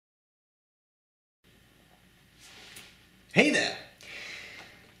Hey there!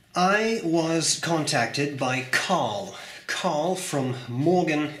 I was contacted by Carl from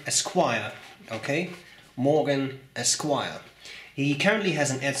Morgan Esquire, okay? Morgan Esquire. He currently has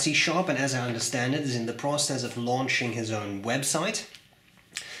an Etsy shop and, as I understand it, is in the process of launching his own website.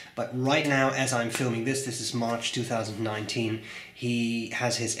 But right now, as I'm filming this is March 2019, he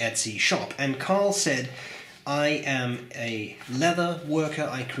has his Etsy shop. And Carl said, I am a leather worker,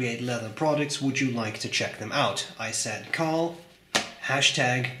 I create leather products, would you like to check them out? I said, Carl,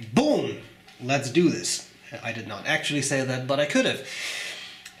 hashtag, boom, let's do this. I did not actually say that, but I could have.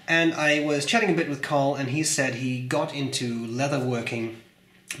 And I was chatting a bit with Carl, and he said he got into leather working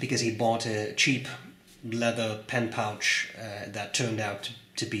because he bought a cheap leather pen pouch that turned out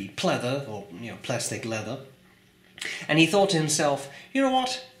to be pleather, or plastic leather. And he thought to himself, you know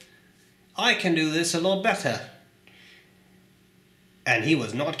what? I can do this a lot better. And he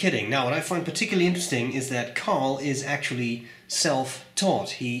was not kidding. Now, what I find particularly interesting is that Carl is actually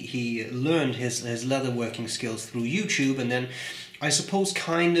self-taught. He learned his leather working skills through YouTube, and then I suppose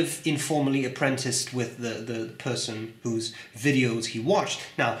kind of informally apprenticed with the person whose videos he watched.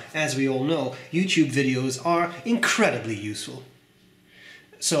 Now, as we all know, YouTube videos are incredibly useful.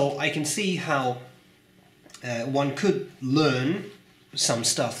 So I can see how one could learn some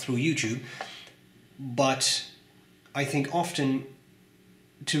stuff through YouTube, but I think often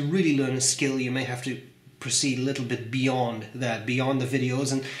to really learn a skill you may have to proceed a little bit beyond that, beyond the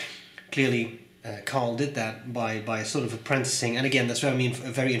videos, and clearly Carl did that by sort of apprenticing, and again that's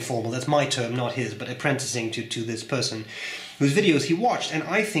very informal, that's my term, not his, but apprenticing to this person whose videos he watched, and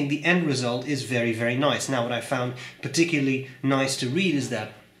I think the end result is very, very nice. Now, what I found particularly nice to read is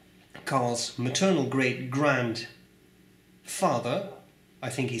that Carl's maternal great-grandfather, I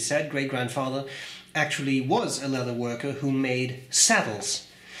think he said, great-grandfather, actually was a leather worker who made saddles.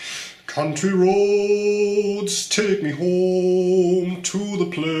 Country roads, take me home to the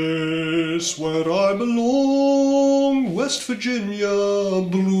place where I belong, West Virginia,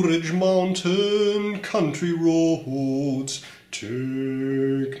 Blue Ridge Mountain, country roads,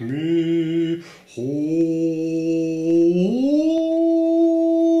 take me home.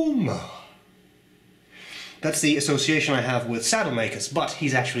 That's the association I have with saddle makers, but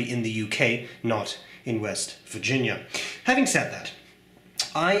he's actually in the UK, not in West Virginia. Having said that,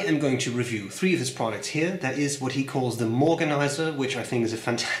 I am going to review 3 of his products here. That is what he calls the Morganizer, which I think is a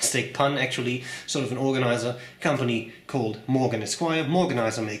fantastic pun, actually, sort of an organizer company called Morgan Esquire.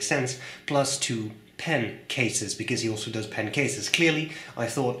 Morganizer makes sense, plus 2 pen cases, because he also does pen cases. Clearly, I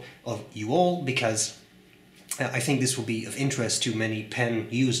thought of you all because I think this will be of interest to many pen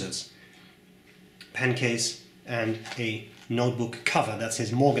users. Pen case and a notebook cover, that's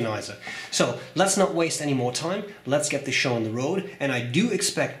his Morganizer. So let's not waste any more time, let's get this show on the road, and I do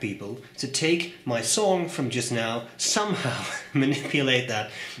expect people to take my song from just now, somehow manipulate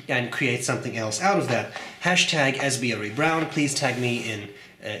that and create something else out of that. Hashtag sbrebrown, please tag me in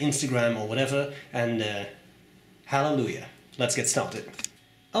Instagram or whatever, and hallelujah. Let's get started.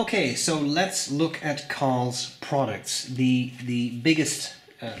 Okay, so let's look at Carl's products. The biggest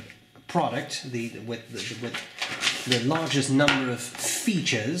product, with the largest number of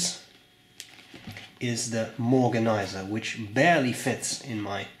features, is the Morganizer, which barely fits in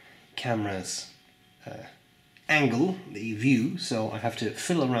my camera's angle, the view, so I have to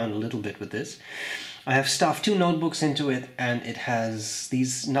fiddle around a little bit with this. I have stuffed 2 notebooks into it, and it has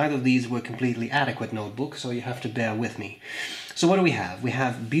these, neither of these were completely adequate notebooks, so you have to bear with me. So what do we have? We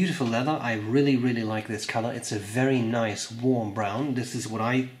have beautiful leather. I really, really like this color. It's a very nice warm brown. This is what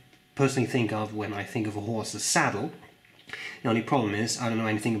I personally think of when I think of a horse's saddle. The only problem is I don't know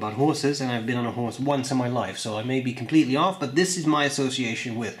anything about horses, and I've been on a horse once in my life, so I may be completely off, but this is my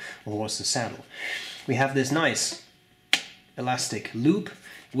association with a horse's saddle. We have this nice elastic loop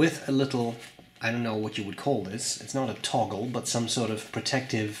with a little, I don't know what you would call this, it's not a toggle, but some sort of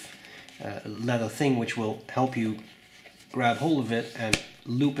protective leather thing which will help you grab hold of it and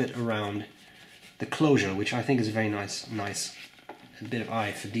loop it around the closure, which I think is a very nice a bit of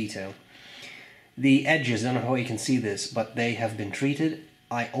eye for detail. The edges, I don't know how you can see this, but they have been treated.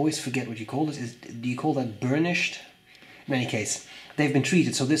 I always forget what you call this. Do you call that burnished? In any case, they've been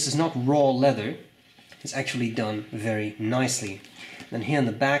treated, so this is not raw leather. It's actually done very nicely. Then here in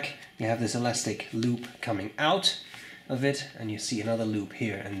the back, you have this elastic loop coming out of it, and you see another loop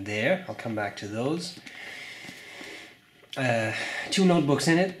here and there. I'll come back to those. 2 notebooks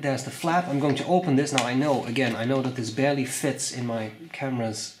in it. There's the flap. I'm going to open this. Now I know that this barely fits in my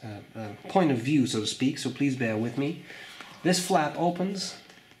camera's point of view, so to speak, so please bear with me. This flap opens,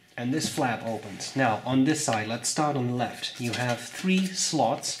 and this flap opens. Now on this side, let's start on the left. You have 3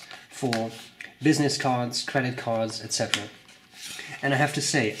 slots for business cards, credit cards, etc. And I have to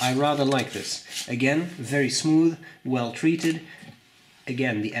say, I rather like this. Again, very smooth, well treated.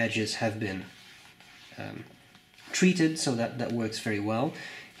 Again, the edges have been treated, so that works very well.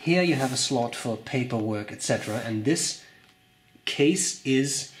 Here you have a slot for paperwork, etc. And this case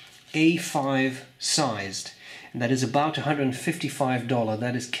is A5 sized. And that is about $155.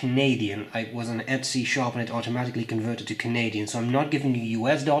 That is Canadian. I was on Etsy shop and it automatically converted to Canadian. So I'm not giving you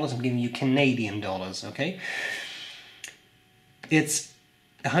US dollars, I'm giving you Canadian dollars, okay? It's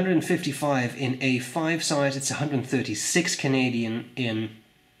 155 in A5 size, it's 136 Canadian in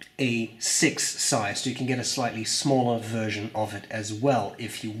A6 size, so you can get a slightly smaller version of it as well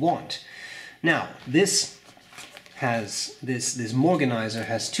if you want. Now, this Morganizer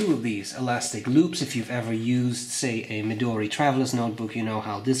has two of these elastic loops. If you've ever used, say, a Midori Traveler's Notebook, you know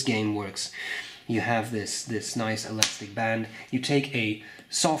how this game works. You have this nice elastic band. You take a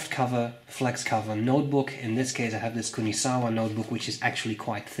soft cover, flex cover notebook. In this case I have this Kunizawa notebook, which is actually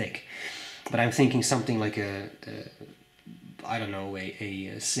quite thick. But I'm thinking something like I don't know,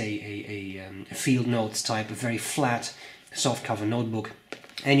 a field notes type, a very flat soft cover notebook.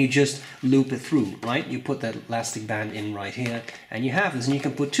 And you just loop it through, right? You put that elastic band in right here, and you have this, and you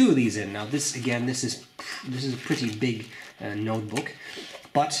can put two of these in. Now this, again, this is a pretty big notebook,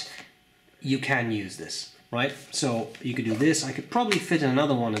 but you can use this, right? So you could do this. I could probably fit in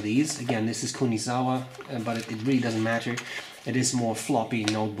another one of these. Again, this is Kunizawa, but it really doesn't matter. It is more floppy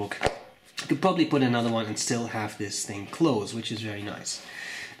notebook. You could probably put another one and still have this thing closed, which is very nice.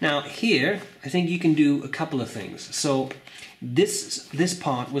 Now here, I think you can do a couple of things. So this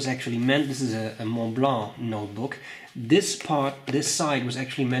part was actually meant, this is a Mont Blanc notebook. This part, this side was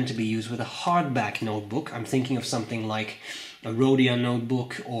actually meant to be used with a hardback notebook. I'm thinking of something like a Rhodia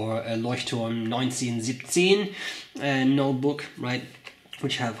notebook or a Leuchtturm 1917 notebook, right?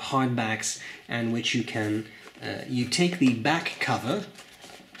 Which have hardbacks and which you can, you take the back cover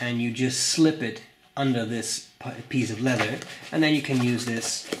and you just slip it under this piece of leather, and then you can use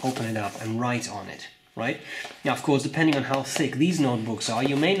this, open it up and write on it, right? Now, of course, depending on how thick these notebooks are,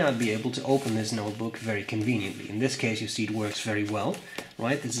 you may not be able to open this notebook very conveniently. In this case, you see it works very well,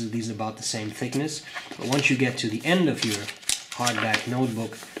 right? These are about the same thickness, but once you get to the end of your hardback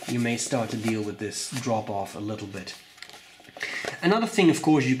notebook, you may start to deal with this drop off a little bit. Another thing, of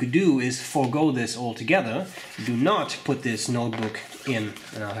course, you could do is forego this altogether. Do not put this notebook in,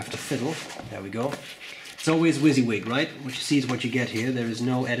 and I'll have to fiddle, there we go. It's always WYSIWYG, right? What you see is what you get here. There is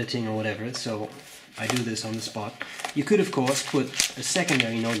no editing or whatever, so I do this on the spot. You could, of course, put a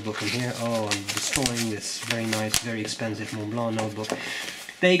secondary notebook in here. Oh, I'm destroying this very nice, very expensive Mont Blanc notebook.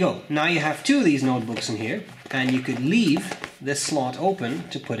 There you go. Now you have two of these notebooks in here, and you could leave this slot open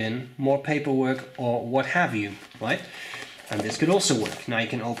to put in more paperwork or what have you, right? And this could also work. Now you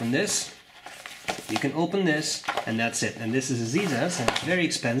can open this, you can open this, and that's it. And this is Aziza's, and it's very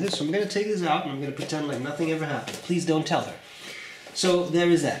expensive, so I'm going to take this out and I'm going to pretend like nothing ever happened. Please don't tell her. So there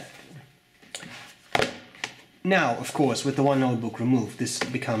is that. Now, of course, with the one notebook removed, this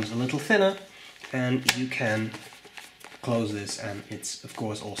becomes a little thinner, and you can close this, and it's, of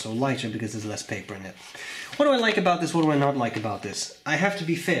course, also lighter because there's less paper in it. What do I like about this? What do I not like about this? I have to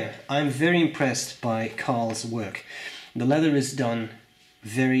be fair. I'm very impressed by Carl's work. The leather is done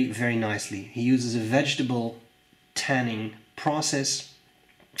very, very nicely. He uses a vegetable tanning process,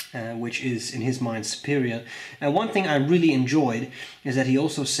 which is, in his mind, superior. And one thing I really enjoyed is that he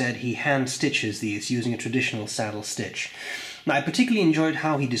also said he hand stitches these using a traditional saddle stitch. Now, I particularly enjoyed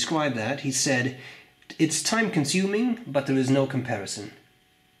how he described that. He said, it's time consuming, but there is no comparison.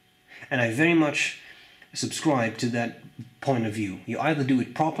 And I very much subscribe to that point of view. You either do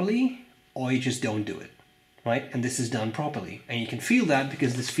it properly, or you just don't do it. Right? And this is done properly. And you can feel that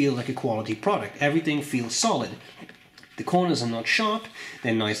because this feels like a quality product. Everything feels solid. The corners are not sharp,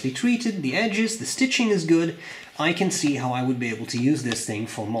 they're nicely treated, the edges, the stitching is good. I can see how I would be able to use this thing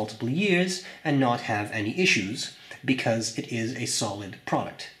for multiple years and not have any issues because it is a solid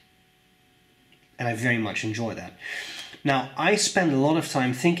product. And I very much enjoy that. Now, I spend a lot of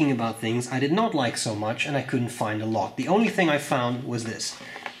time thinking about things I did not like so much and I couldn't find a lot. The only thing I found was this.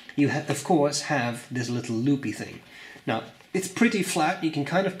 You, of course, have this little loopy thing. Now, it's pretty flat. You can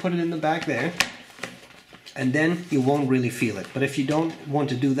kind of put it in the back there, and then you won't really feel it. But if you don't want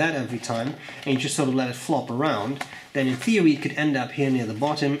to do that every time, and you just sort of let it flop around, then in theory it could end up here near the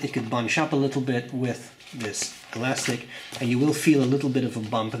bottom. It could bunch up a little bit with this elastic, and you will feel a little bit of a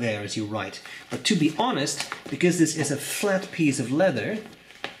bump there as you write. But to be honest, because this is a flat piece of leather,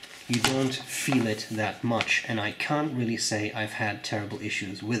 you don't feel it that much, and I can't really say I've had terrible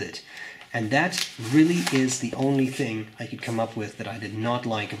issues with it. And that really is the only thing I could come up with that I did not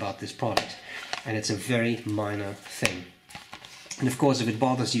like about this product. and it's a very minor thing. And of course, if it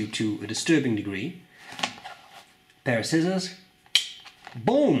bothers you to a disturbing degree, pair of scissors,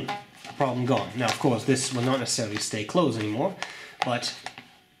 boom, problem gone. Now, of course, this will not necessarily stay closed anymore, but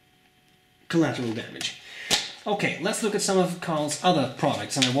collateral damage. Okay, let's look at some of Carl's other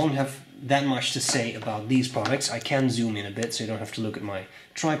products, and I won't have that much to say about these products. I can zoom in a bit so you don't have to look at my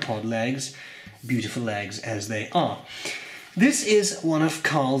tripod legs, beautiful legs as they are. This is one of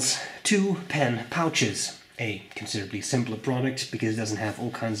Carl's 2 pen pouches, a considerably simpler product because it doesn't have all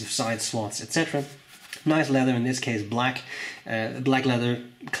kinds of side slots, etc. Nice leather, in this case black, black leather,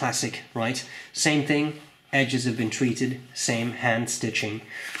 classic, right? Same thing, edges have been treated, same hand stitching.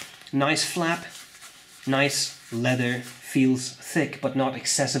 Nice flap, nice leather, feels thick but not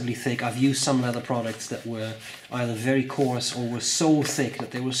excessively thick. I've used some leather products that were either very coarse or were so thick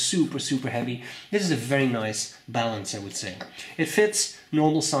that they were super heavy. This is a very nice balance, I would say. It fits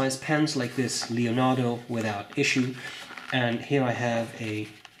normal size pens like this Leonardo without issue. And here I have a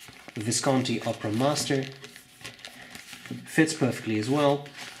Visconti Opera Master. Fits perfectly as well,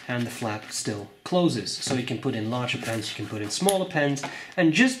 and the flap still closes. So you can put in larger pens, you can put in smaller pens,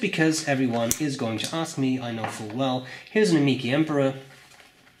 and just because everyone is going to ask me, I know full well, here's an Amiki Emperor.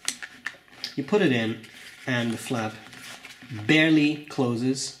 You put it in, and the flap barely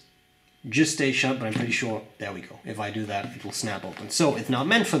closes, just stays shut, but I'm pretty sure, there we go, if I do that, it will snap open. So it's not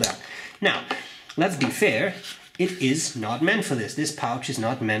meant for that. Now, let's be fair, it is not meant for this. This pouch is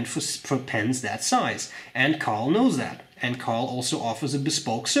not meant for pens that size, and Carl knows that. And Carl also offers a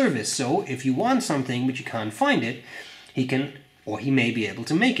bespoke service, so if you want something but you can't find it, he can, or he may be able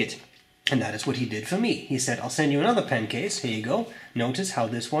to make it. And that is what he did for me. He said, I'll send you another pen case, here you go. Notice how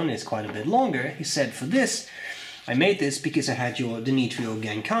this one is quite a bit longer. He said, for this, I made this because I had your Dimitrio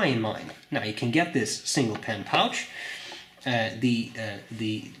Genkai in mind. Now you can get this single pen pouch. The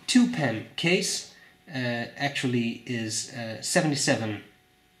 2 pen case actually is $77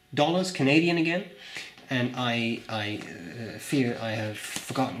 Canadian again. And I fear I have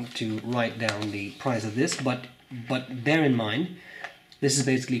forgotten to write down the price of this, but bear in mind, this is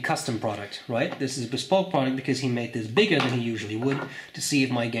basically a custom product, right? This is a bespoke product because he made this bigger than he usually would to see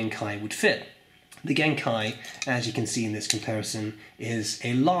if my Genkai would fit. The Genkai, as you can see in this comparison, is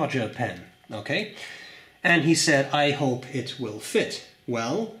a larger pen, okay? And he said, I hope it will fit.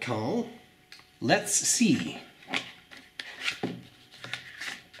 Well, Carl, let's see.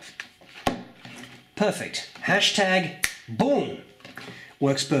 Perfect. Hashtag boom!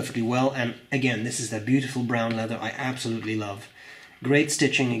 Works perfectly well, and again, this is that beautiful brown leather I absolutely love. Great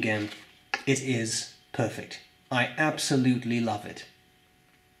stitching again. It is perfect. I absolutely love it.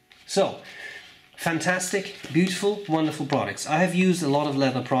 So, fantastic, beautiful, wonderful products. I have used a lot of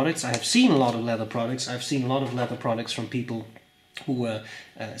leather products. I have seen a lot of leather products. I've seen a lot of leather products from people who were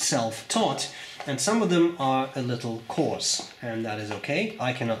self-taught, and some of them are a little coarse, and that is okay.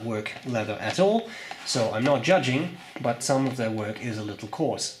 I cannot work leather at all, so I'm not judging, but some of their work is a little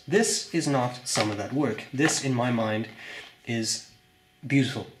coarse. This is not some of that work. This, in my mind, is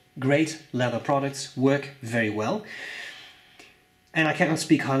beautiful. Great leather products, work very well, and I cannot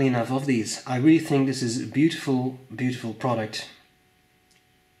speak highly enough of these. I really think this is a beautiful, beautiful product.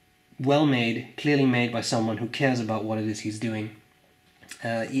 Well made, clearly made by someone who cares about what it is he's doing.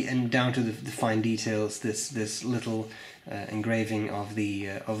 And down to the fine details, this little engraving of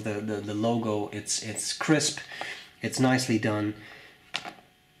the logo. It's crisp, it's nicely done.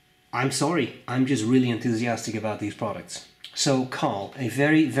 I'm sorry, I'm just really enthusiastic about these products. So Carl, a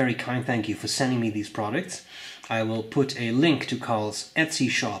very, very kind thank you for sending me these products. I will put a link to Carl's Etsy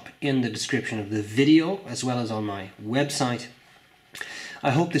shop in the description of the video, as well as on my website.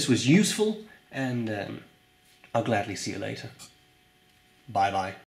 I hope this was useful, and I'll gladly see you later. Bye-bye.